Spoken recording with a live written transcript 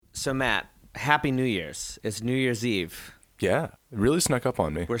So Matt, Happy New Year's. It's New Year's Eve. Yeah, it really snuck up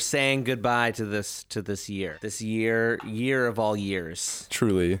on me. We're saying goodbye to this year. This year of all years.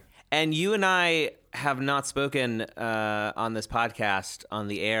 Truly. And you and I have not spoken on this podcast on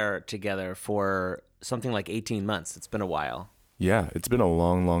the air together for something like 18 months. It's been a while. Yeah, it's been a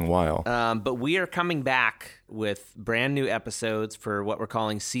long, long while. But we are coming back with brand new episodes for what we're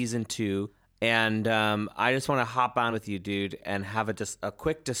calling Season 2. And I just want to hop on with you, dude, and have a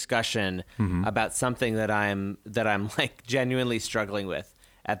quick discussion about something that I'm like genuinely struggling with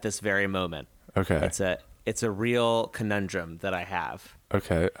at this very moment. Okay. It's a real conundrum that I have.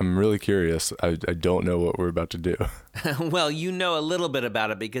 Okay, I'm really curious. I don't know what we're about to do. Well, you know a little bit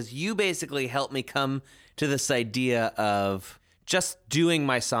about it because you basically helped me come to this idea of just doing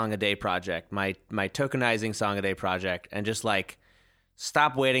my Song a Day project, my tokenizing Song a Day project, and just like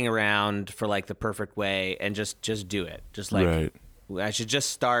stop waiting around for like the perfect way and just do it. Just like Right. I should just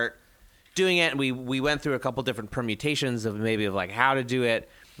start doing it. And we went through a couple different permutations of like how to do it.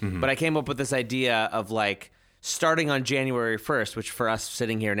 But I came up with this idea of like starting on January 1st, which for us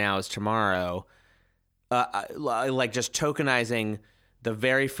sitting here now is tomorrow, like just tokenizing the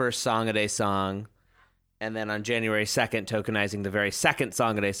very first Song a Day song, and then on January 2nd, tokenizing the very second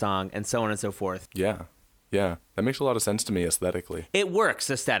Song a Day song, and so on and so forth. Yeah, that makes a lot of sense to me aesthetically. It works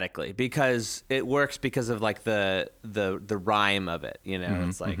aesthetically because of like the rhyme of it. You know,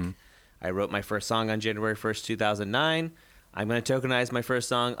 it's like I wrote my first song on January 1st, 2009. I'm going to tokenize my first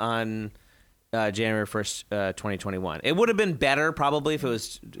song on January 1st, 2021. It would have been better probably if it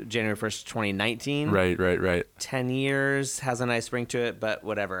was January 1st, 2019. Right. 10 years has a nice ring to it, but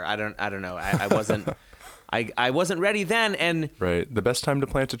whatever. I don't know. I wasn't I wasn't ready then, and right. The best time to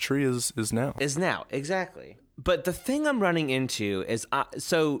plant a tree is now. Is now, exactly. But the thing I'm running into is,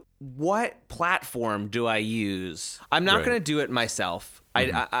 so what platform do I use? I'm not going to do it myself.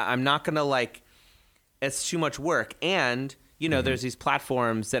 I'm not going to like, it's too much work. And, you know, there's these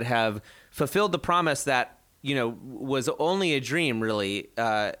platforms that have fulfilled the promise that, you know, was only a dream, really.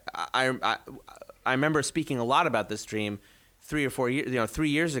 I remember speaking a lot about this dream 3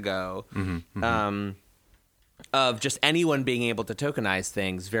 years ago. Of just anyone being able to tokenize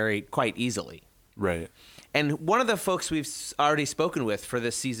things quite easily. Right. And one of the folks we've already spoken with for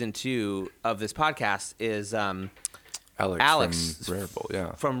this season 2 of this podcast is Alex from Rarible,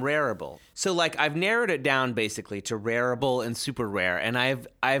 yeah. From Rarible. So like I've narrowed it down basically to Rarible and Super Rare, and I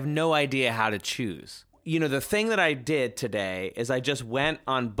have no idea how to choose. You know, the thing that I did today is I just went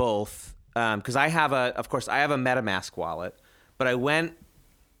on both because I have a MetaMask wallet, but I went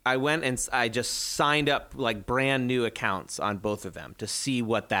and I just signed up like brand new accounts on both of them to see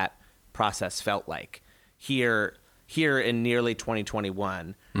what that process felt like here in nearly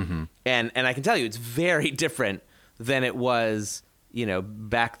 2021. And I can tell you it's very different than it was, you know,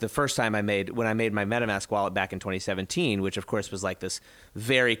 back the first time when I made my MetaMask wallet back in 2017, which of course was like this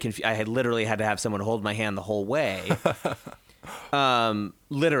very I had literally had to have someone hold my hand the whole way.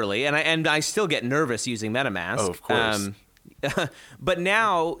 Literally. And I still get nervous using MetaMask. Oh, of course. But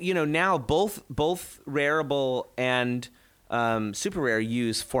now, you know, both Rarible and Super Rare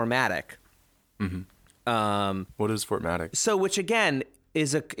use Formatic. What is Formatic? So, which again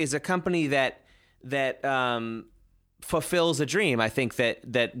is a company that fulfills a dream. I think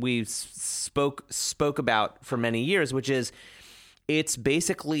that we spoke about for many years, which is it's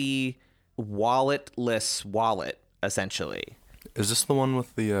basically walletless wallet essentially. Is this the one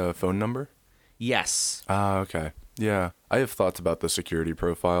with the phone number? Yes. Okay. Yeah, I have thoughts about the security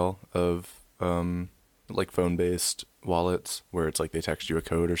profile of like phone-based wallets, where it's like they text you a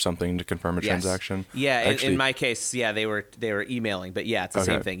code or something to confirm a transaction. Yeah, actually, in my case, yeah, they were emailing, but yeah, it's the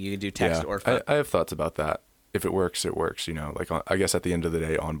same thing. You can do text or phone. I have thoughts about that. If it works, it works. You know, like I guess at the end of the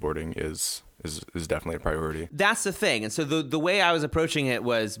day, onboarding is definitely a priority. That's the thing. And so the way I was approaching it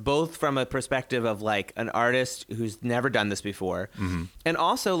was both from a perspective of like an artist who's never done this before, and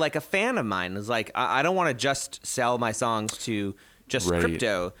also like a fan of mine is like, I don't want to just sell my songs to just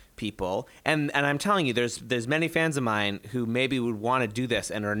crypto people. And I'm telling you, there's many fans of mine who maybe would want to do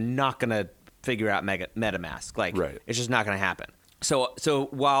this and are not going to figure out MetaMask. Like, it's just not going to happen. So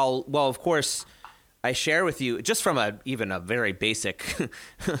while of course I share with you just from even a very basic,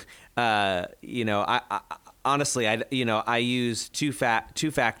 you know, I honestly, I use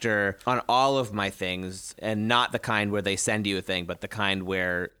two-factor on all of my things, and not the kind where they send you a thing, but the kind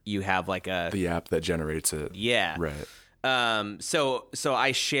where you have like the app that generates it. Yeah. Right. So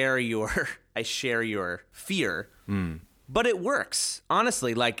I share your fear. But it works,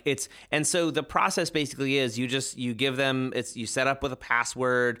 honestly. Like and so the process basically is you give them, you set up with a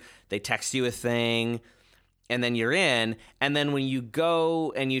password, they text you a thing, and then you're in. And then when you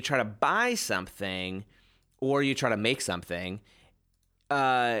go and you try to buy something or you try to make something,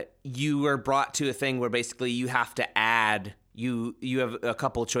 you are brought to a thing where basically you have to add. You have a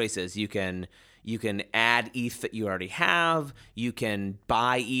couple choices. You can add ETH that you already have. You can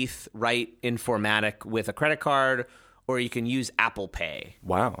buy ETH right in Formatic with a credit card, or you can use Apple Pay.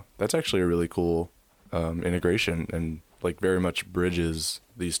 Wow, that's actually a really cool integration, and like very much bridges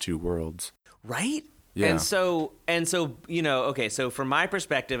these two worlds. Right? Yeah. And so okay, so from my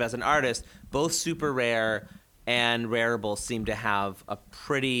perspective as an artist, both Super Rare and Rarible seem to have a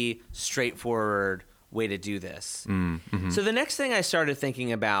pretty straightforward way to do this. So the next thing I started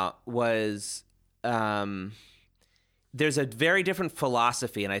thinking about was there's a very different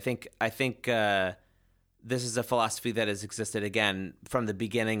philosophy, and I think this is a philosophy that has existed again from the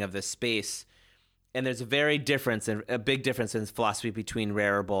beginning of this space. And there's a big difference in philosophy between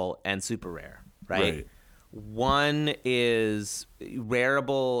Rarible and Super Rare, right? One is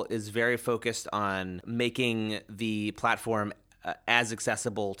Rarible is very focused on making the platform as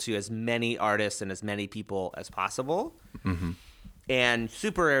accessible to as many artists and as many people as possible. And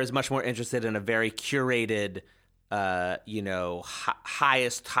Super Rare is much more interested in a very curated,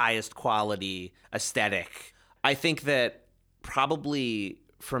 highest quality aesthetic. I think that probably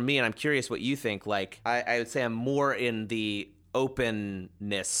for me, and I'm curious what you think, like I would say I'm more in the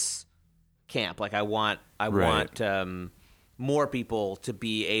openness camp. Like I want more people to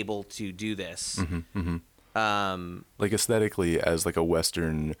be able to do this. Like aesthetically, as like a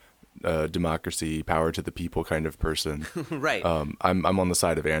Western democracy, power to the people kind of person. Right. I'm on the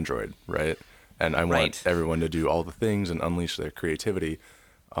side of Android, right? And I want everyone to do all the things and unleash their creativity.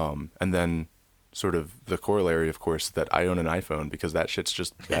 And then sort of the corollary, of course, that I own an iPhone because that shit's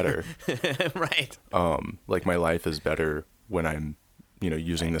just better. Right. Like my life is better when I'm,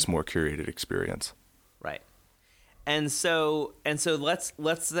 using this more curated experience. Right. And so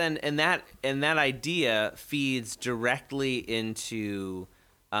let's then, and that idea feeds directly into,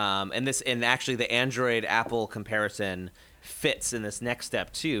 and actually the Android Apple comparison fits in this next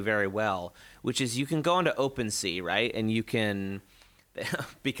step too very well, which is you can go into OpenSea, right? And you can,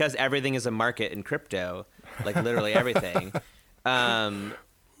 because everything is a market in crypto, like literally everything.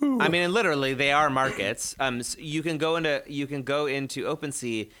 I mean, literally they are markets. So you can go into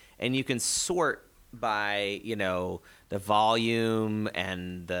OpenSea and you can sort by the volume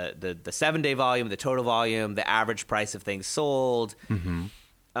and the 7-day volume, the total volume, the average price of things sold,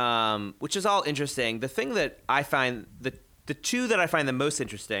 which is all interesting. The thing that I find the two that I find the most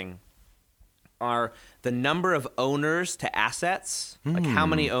interesting are the number of owners to assets, like how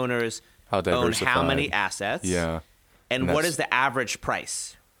many owners own how many assets, and what is the average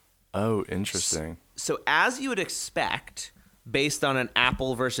price. Oh, interesting. So as you would expect, based on an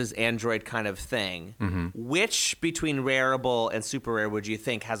Apple versus Android kind of thing, which between Rarible and Super Rare would you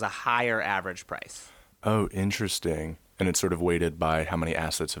think has a higher average price? Oh, interesting. And it's sort of weighted by how many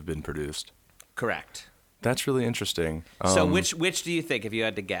assets have been produced. Correct. That's really interesting. So which do you think, if you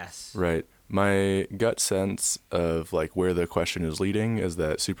had to guess? Right. My gut sense of like where the question is leading is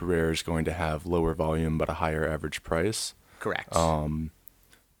that Super Rare is going to have lower volume but a higher average price. Correct.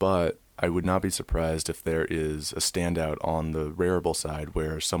 But I would not be surprised if there is a standout on the Rarible side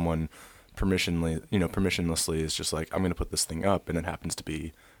where someone permissionlessly is just like, I'm going to put this thing up, and it happens to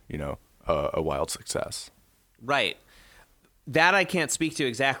be, a wild success. Right. That I can't speak to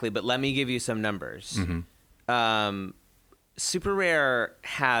exactly, but let me give you some numbers. Super Rare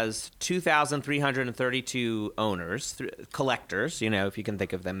has 2,332 owners, collectors, if you can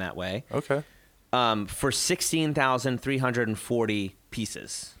think of them that way. Okay. For 16,340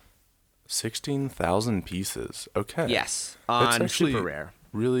 pieces. 16,000 pieces. Okay. Yes, on Super Rare.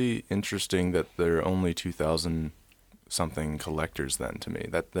 Really interesting that there are only 2,000 something collectors then to me.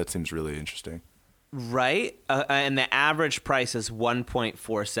 That seems really interesting. Right? And the average price is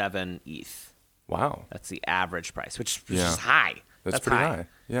 1.47 ETH. Wow. That's the average price, which is high. That's pretty high.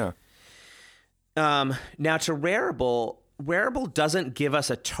 Yeah. Now to Rarible doesn't give us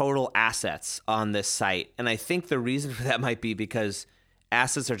a total assets on this site. And I think the reason for that might be because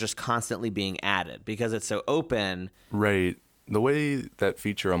assets are just constantly being added because it's so open. Right. The way that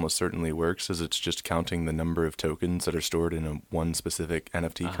feature almost certainly works is it's just counting the number of tokens that are stored in one specific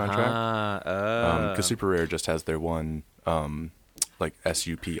NFT contract. Because Super Rare just has their one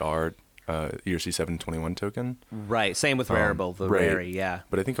SUPR ERC 721 token. Right. Same with Rarible, the Rare, yeah.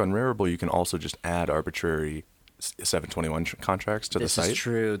 But I think on Rarible you can also just add arbitrary 721 contracts to the site.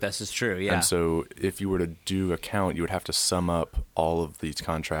 This is true, yeah. And so if you were to do a count, you would have to sum up all of these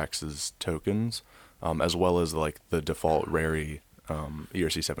contracts as tokens, as well as like the default Rary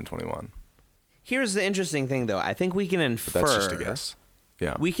ERC 721. Here's the interesting thing, though. I think we can infer. But that's just a guess.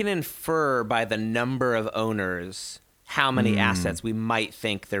 Yeah. We can infer by the number of owners how many assets we might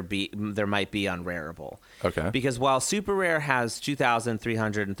think there might be on Rarible. Okay. Because while Super Rare has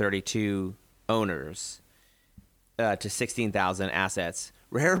 2,332 owners to 16,000 assets,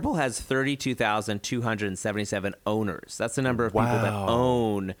 Rarible has 32,277 owners. That's the number of people that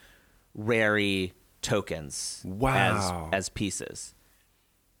own Rary tokens as pieces.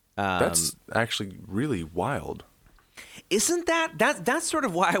 That's actually really wild. Isn't that's sort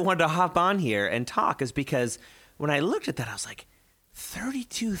of why I wanted to hop on here and talk, is because when I looked at that, I was like,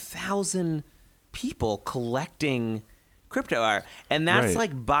 32,000 people collecting crypto art. And that's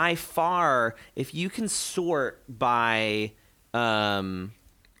like by far, if you can sort by on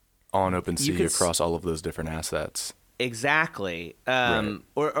OpenSea across all of those different assets. Exactly.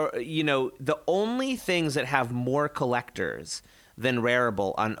 Or you know, the only things that have more collectors than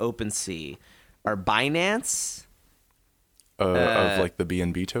Rarible on OpenSea are Binance. Of like the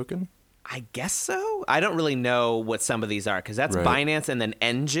BNB token? I guess so. I don't really know what some of these are, because that's Binance, and then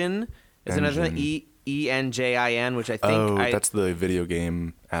Engine is another one, ENJIN, which I think that's the video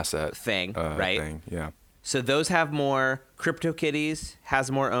game asset thing, right? Thing. Yeah. So those have more. CryptoKitties has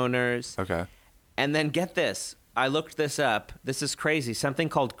more owners. Okay. And then get this. I looked this up. This is crazy. Something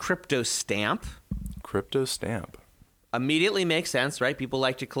called CryptoStamp. CryptoStamp. Immediately makes sense, right? People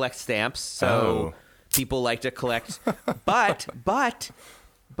like to collect stamps, so people like to collect. But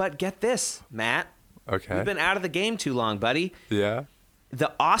get this, Matt. Okay. You've been out of the game too long, buddy. Yeah.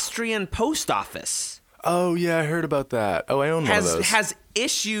 The Austrian Post Office. Oh, yeah, I heard about that. Oh, I own one of those. Has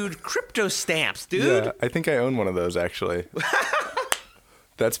issued crypto stamps, dude. Yeah, I think I own one of those, actually.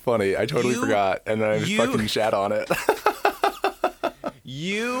 That's funny. I totally forgot, and then I just fucking shat on it.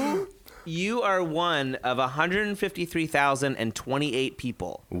 You are one of 153,028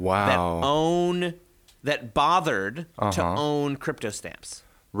 people that bothered to own crypto stamps.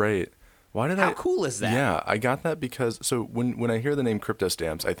 Right. How cool is that? Yeah, I got that because when I hear the name crypto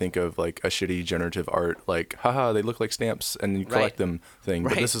stamps, I think of like a shitty generative art, like haha, they look like stamps and you collect them thing.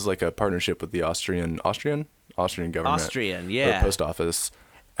 But this is like a partnership with the Austrian government. Yeah. The post office,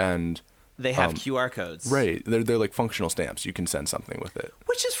 and they have QR codes. Right. They're like functional stamps. You can send something with it.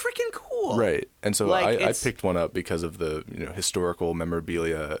 Which is freaking cool. Right. And so I picked one up because of the historical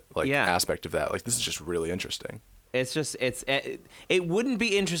memorabilia aspect of that. Like, this is just really interesting. It's just it wouldn't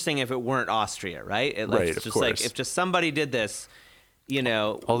be interesting if it weren't Austria, right? Of course. Like if just somebody did this,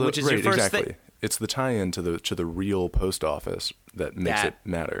 which is your first thing. It's the tie-in to the real post office that makes it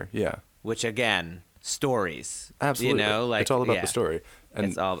matter. Yeah. Which again, stories. Absolutely. It's all about the story. And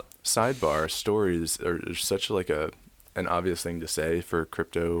it's all sidebar, stories are such like an obvious thing to say for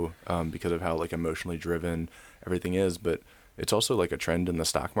crypto because of how like emotionally driven everything is, but it's also like a trend in the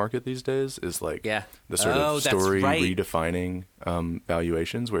stock market these days is like the sort of story redefining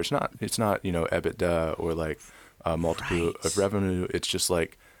valuations, where it's not EBITDA or like multiple of revenue. It's just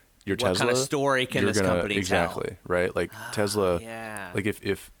like your Tesla. What kind of story can this company tell? Exactly, right? Like Tesla, like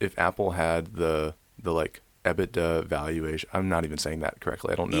if Apple had the like EBITDA valuation. I'm not even saying that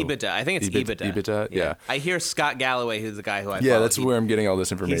correctly. I don't know. EBITDA. I think it's EBITDA. EBITDA, yeah. I hear Scott Galloway, who's the guy who I follow. Yeah, that's where I'm getting all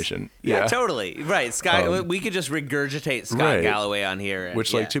this information. Yeah, totally. Right. Scott, we could just regurgitate Scott Galloway on here.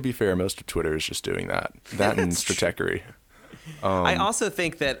 Which, like, to be fair, most of Twitter is just doing that. That and Stratechery. I also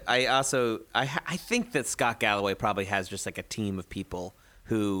think that I think that Scott Galloway probably has just like a team of people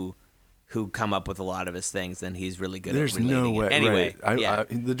who come up with a lot of his things, and he's really good at relating no way. It. Anyway,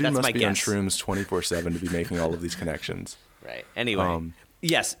 the dude must be on shrooms 24/7 to be making all of these connections. Right. Anyway.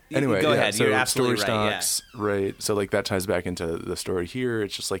 Yes. Anyway, go ahead. So you're absolutely story right. Stocks, right? So like that ties back into the story here.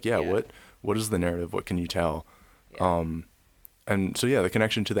 It's just like, what is the narrative? What can you tell? Yeah. And so the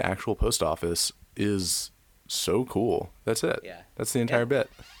connection to the actual post office is so cool. That's it. Yeah. That's the entire bit.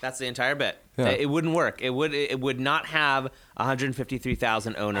 That's the entire bit. Yeah. It wouldn't work. It would not have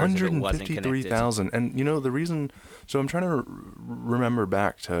 153,000 owners if it wasn't connected. 153,000. And the reason, so I'm trying to remember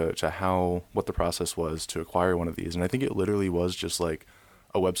back to what the process was to acquire one of these. And I think it literally was just like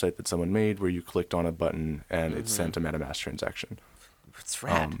a website that someone made where you clicked on a button and it sent a MetaMask transaction. It's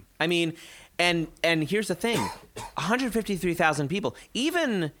rad. I mean, and here's the thing: 153,000 people,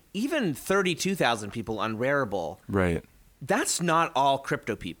 even 32,000 people on Rarible. Right. That's not all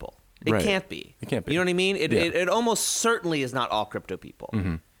crypto people. It can't be. It can't be. You know what I mean? It almost certainly is not all crypto people.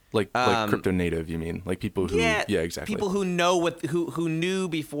 Mm-hmm. Like crypto native, you mean? Like people who exactly. People who know who knew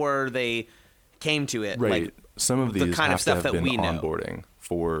before they came to it. Right. Like, some of these the kind have of stuff to have that been we know. onboarding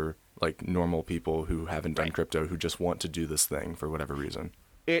for like normal people who haven't done crypto, who just want to do this thing for whatever reason.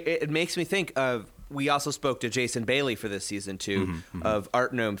 It makes me think of we also spoke to Jason Bailey for this season too, of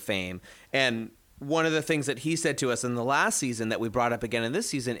Art Gnome fame. And one of the things that he said to us in the last season that we brought up again in this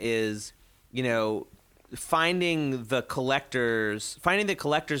season is, finding the collectors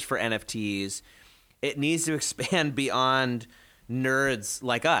for NFTs. It needs to expand beyond nerds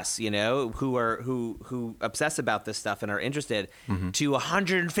like us, who obsess about this stuff and are interested, to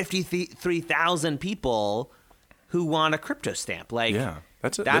 153,000 people who want a crypto stamp. Like, yeah,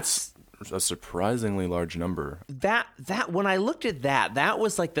 that's a surprisingly large number. That when I looked at that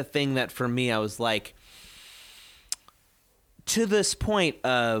was like the thing that for me I was like, to this point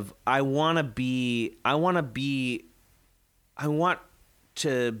of I want to be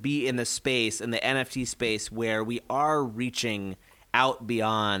in the space, in the NFT space, where we are reaching out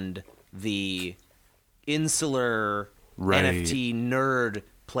beyond the insular NFT nerd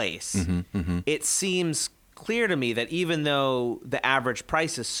place. It seems clear to me that even though the average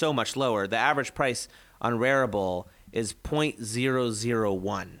price is so much lower, the average price on Rarible is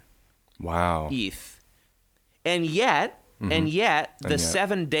 0.001 ETH. And yet the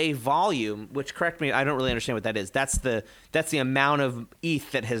 7-day volume, which, correct me, I don't really understand what that is. That's the amount of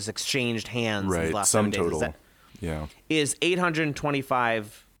ETH that has exchanged hands in the last 7 days. Total. Is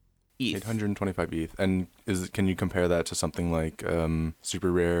 825 ETH. 825 ETH. And can you compare that to something like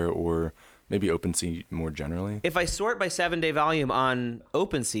Super Rare or maybe OpenSea more generally? If I sort by 7-day volume on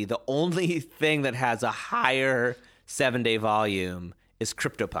OpenSea, the only thing that has a higher 7-day volume is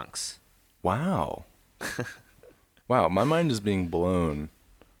CryptoPunks. Wow. Wow, my mind is being blown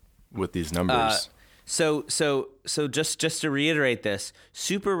with these numbers. So just to reiterate this,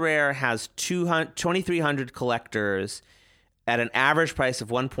 Super Rare has 2,300 collectors at an average price of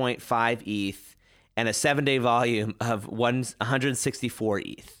 1.5 ETH and a 7-day volume of 164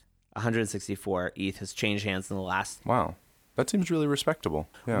 ETH. 164 ETH has changed hands in the last. Wow, that seems really respectable.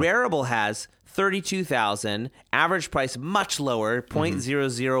 Yeah. Rarible has 32,000, average price much lower,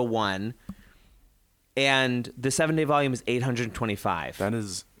 0.001. And the 7-day volume is 825. That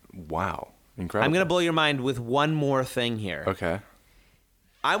is, wow, incredible. I'm going to blow your mind with one more thing here. Okay.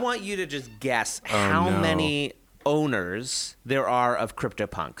 I want you to just guess how many owners there are of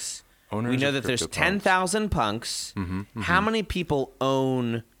CryptoPunks. We know that there's 10,000 punks. How many people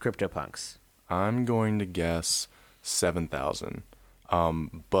own CryptoPunks? I'm going to guess 7,000.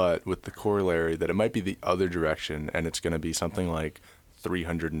 But with the corollary that it might be the other direction, and it's going to be something like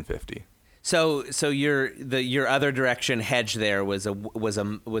 350. So your other direction hedge there was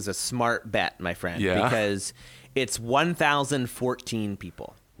a smart bet, my friend, because it's 1,014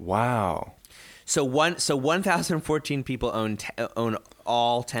 people. Wow. So 1,014 people own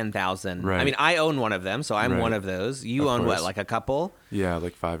all 10,000. Right. I mean, I own one of them, so I'm one of those. You own what, like a couple? Yeah,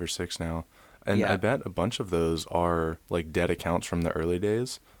 like 5 or 6 now. And I bet a bunch of those are like dead accounts from the early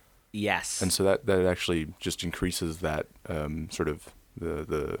days. Yes. And so that actually just increases that sort of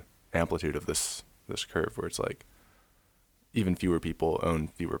the amplitude of this curve, where it's like even fewer people own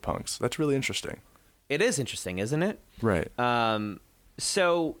fewer punks. That's really interesting. It is interesting, isn't it? Right.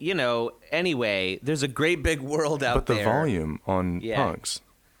 So, anyway, there's a great big world out there. But the volume on punks.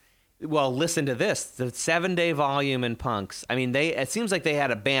 Well, listen to this. The 7-day volume in punks. I mean, it seems like they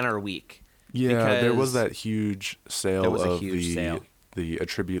had a banner week. Yeah, there was that huge sale of the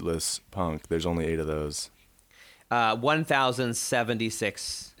attributeless punk. There's only 8 of those.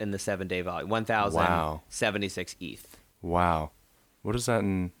 1,076 in the 7-day volume. 1,076 ETH. Wow. What is that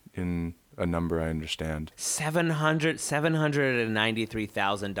in a number I understand?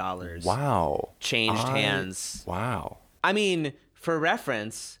 $793,000. Wow. Changed hands. Wow. I mean, for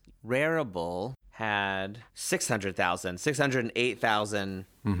reference, Rarible had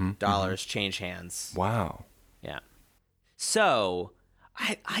 $608,000 change hands. Wow. Yeah. So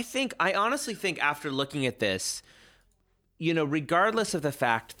I honestly think after looking at this, regardless of the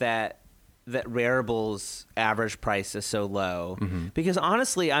fact that Rarible's average price is so low, because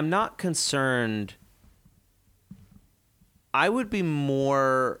honestly, I'm not concerned. I would be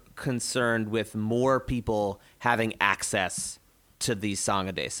more concerned with more people having access to these Song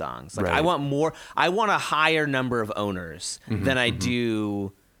a Day songs. Like, right. I want a higher number of owners than I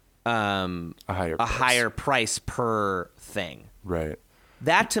do a higher price per thing. Right.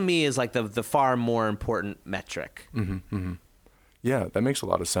 That to me is like the far more important metric. Yeah, that makes a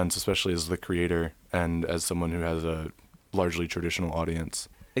lot of sense, especially as the creator and as someone who has a largely traditional audience.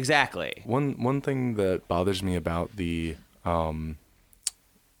 Exactly. One thing that bothers me about the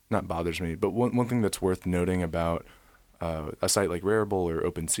not bothers me, but one thing that's worth noting about a site like Rarible or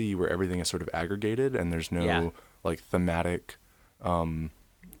OpenSea, where everything is sort of aggregated and there's no like thematic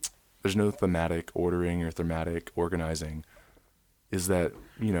there's no thematic ordering or thematic organizing. is that,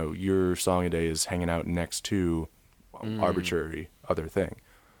 you know, your song a day is hanging out next to arbitrary other thing.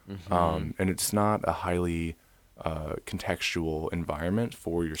 And it's not a highly contextual environment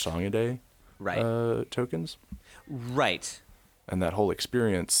for your song a day tokens. Right. And that whole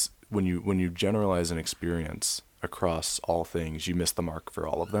experience, when you generalize an experience across all things, you miss the mark for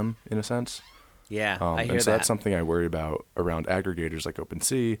all of them, in a sense. Yeah, I hear and so that. that's something I worry about around aggregators like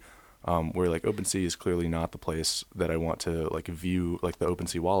OpenSea, where like OpenSea is clearly not the place that I want to like view, like the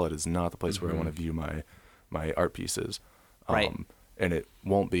OpenSea wallet is not the place where I want to view my art pieces. Right. And it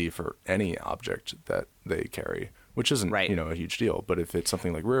won't be for any object that they carry, which isn't, you know, a huge deal. But if it's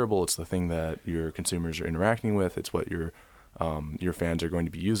something like Rarible, it's the thing that your consumers are interacting with. It's what your fans are going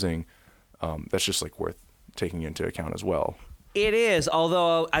to be using. That's just like worth taking into account as well. It is,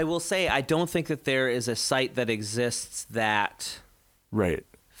 although I will say I don't think that there is a site that exists that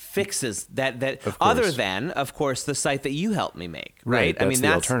fixes that other than, of course, the site that you helped me make. Right. That's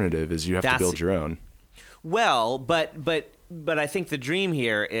the alternative is you have to build your own. Well, but I think the dream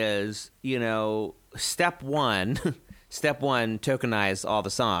here is, you know, step one, tokenize all the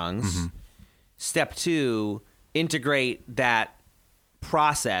songs. Step two, integrate that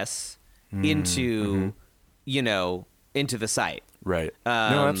process into, you know, into the site. Right.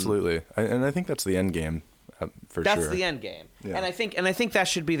 No, absolutely. And I think that's the end game for sure. That's the end game. Yeah. And I think that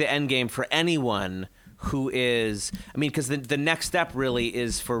should be the end game for anyone who is, I mean, because the next step really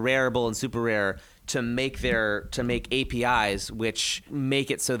is for Rarible and Super Rare to make APIs which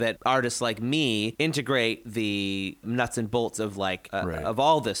make it so that artists like me integrate the nuts and bolts of like of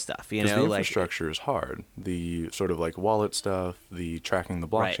all this stuff. You know, the infrastructure is hard. The sort of like wallet stuff, the tracking the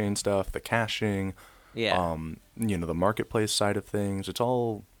blockchain stuff, the caching. Yeah. You know, the marketplace side of things. It's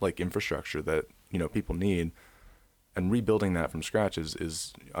all like infrastructure that, you know, people need, and rebuilding that from scratch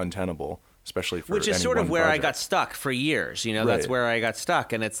is untenable. Especially for which is sort of where project. I got stuck for years. You know, that's where I got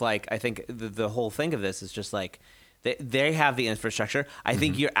stuck. And it's like, I think the whole thing of this is just like, they have the infrastructure. I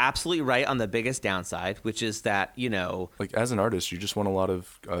think you're absolutely right on the biggest downside, which is that, you know, like as an artist, you just want a lot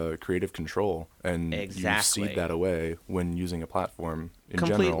of creative control, and you cede that away when using a platform in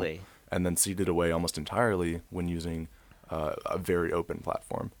general, and then cede it away almost entirely when using a very open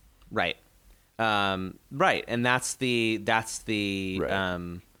platform. Right. Right. And that's the That's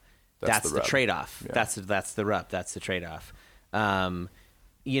the trade-off. Yeah. That's the rub. That's the trade-off.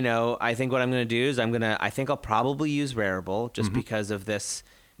 You know, I think what I'm going to do is I think I'll probably use Rarible just because of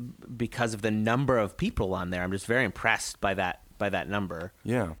the number of people on there. I'm just very impressed by that number.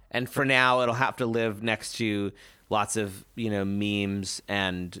 Yeah. And for now, it'll have to live next to lots of, you know, memes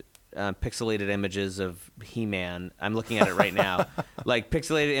and pixelated images of He-Man. I'm looking at it right now, like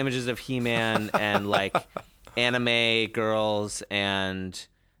pixelated images of He-Man and like anime girls and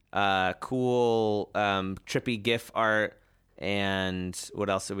cool trippy GIF art, and what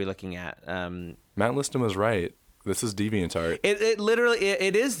else are we looking at? Matt Liston was right. This is DeviantArt. It literally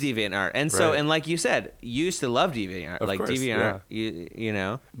is DeviantArt, and so and like you said, you used to love DeviantArt, of like course, DeviantArt, you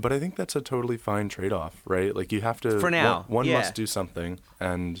know. But I think that's a totally fine trade-off, right? Like you have to. For now, one must do something,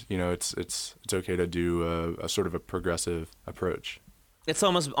 and you know it's okay to do a sort of a progressive approach. It's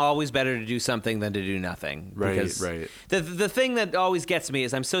almost always better to do something than to do nothing. Right, because right. The thing that always gets me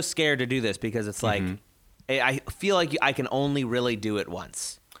is I'm so scared to do this because it's like I feel like I can only really do it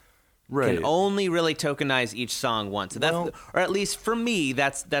once. Right. Can only really tokenize each song once. And or at least for me,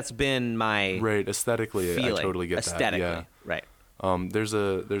 that's been my aesthetically feeling. I totally get that. Yeah. Right. There's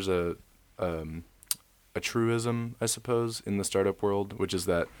a truism, I suppose, in the startup world, which is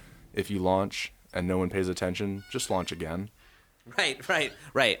that if you launch and no one pays attention, just launch again. Right.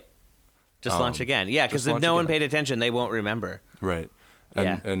 Just launch again. Yeah, because if no one paid attention, they won't remember. Right.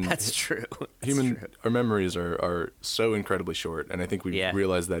 And that's true. Our memories are so incredibly short, and I think we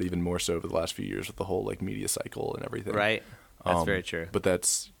realized that even more so over the last few years with the whole like media cycle and everything. Right. That's very true. But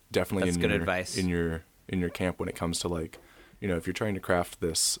that's definitely good advice. in your camp when it comes to like, you know, if you're trying to craft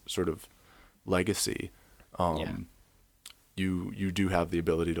this sort of legacy, you do have the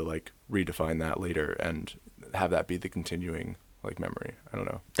ability to like redefine that later and have that be the continuing like memory. I don't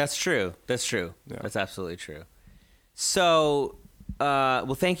know. That's true. Yeah. That's absolutely true. So,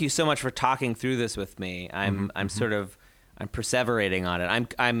 well, thank you so much for talking through this with me. I'm perseverating on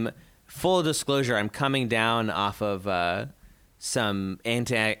it. I'm full disclosure. I'm coming down off of some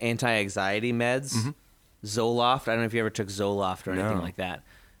anti-anxiety meds, Zoloft. I don't know if you ever took Zoloft or anything like that,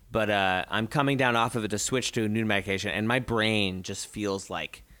 but I'm coming down off of it to switch to a new medication, and my brain just feels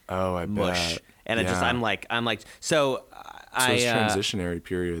like mush. Bet. And it just I'm like so. Those transitionary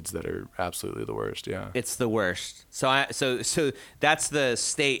periods that are absolutely the worst. Yeah, it's the worst. So that's the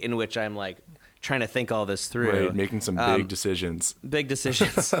state in which I'm like trying to think all this through. Right, making some big decisions. Big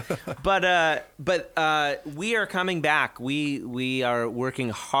decisions. But we are coming back. We are working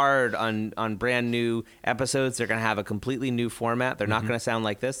hard on brand new episodes. They're going to have a completely new format. They're not going to sound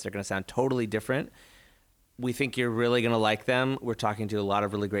like this. They're going to sound totally different. We think you're really going to like them. We're talking to a lot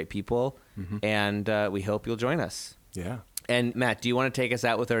of really great people, and we hope you'll join us. Yeah. And Matt, do you want to take us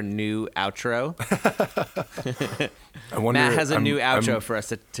out with our new outro? Matt has a new outro for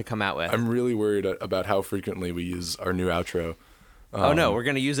us to come out with. I'm really worried about how frequently we use our new outro. Oh, no, we're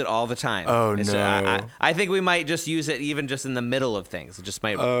going to use it all the time. Oh, no. I think we might just use it even just in the middle of things. It just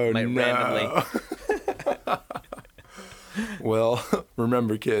might randomly... Well,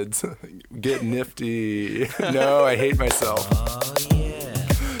 remember, kids, get nifty. No, I hate myself. Oh, yeah.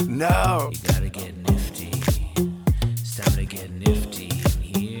 No.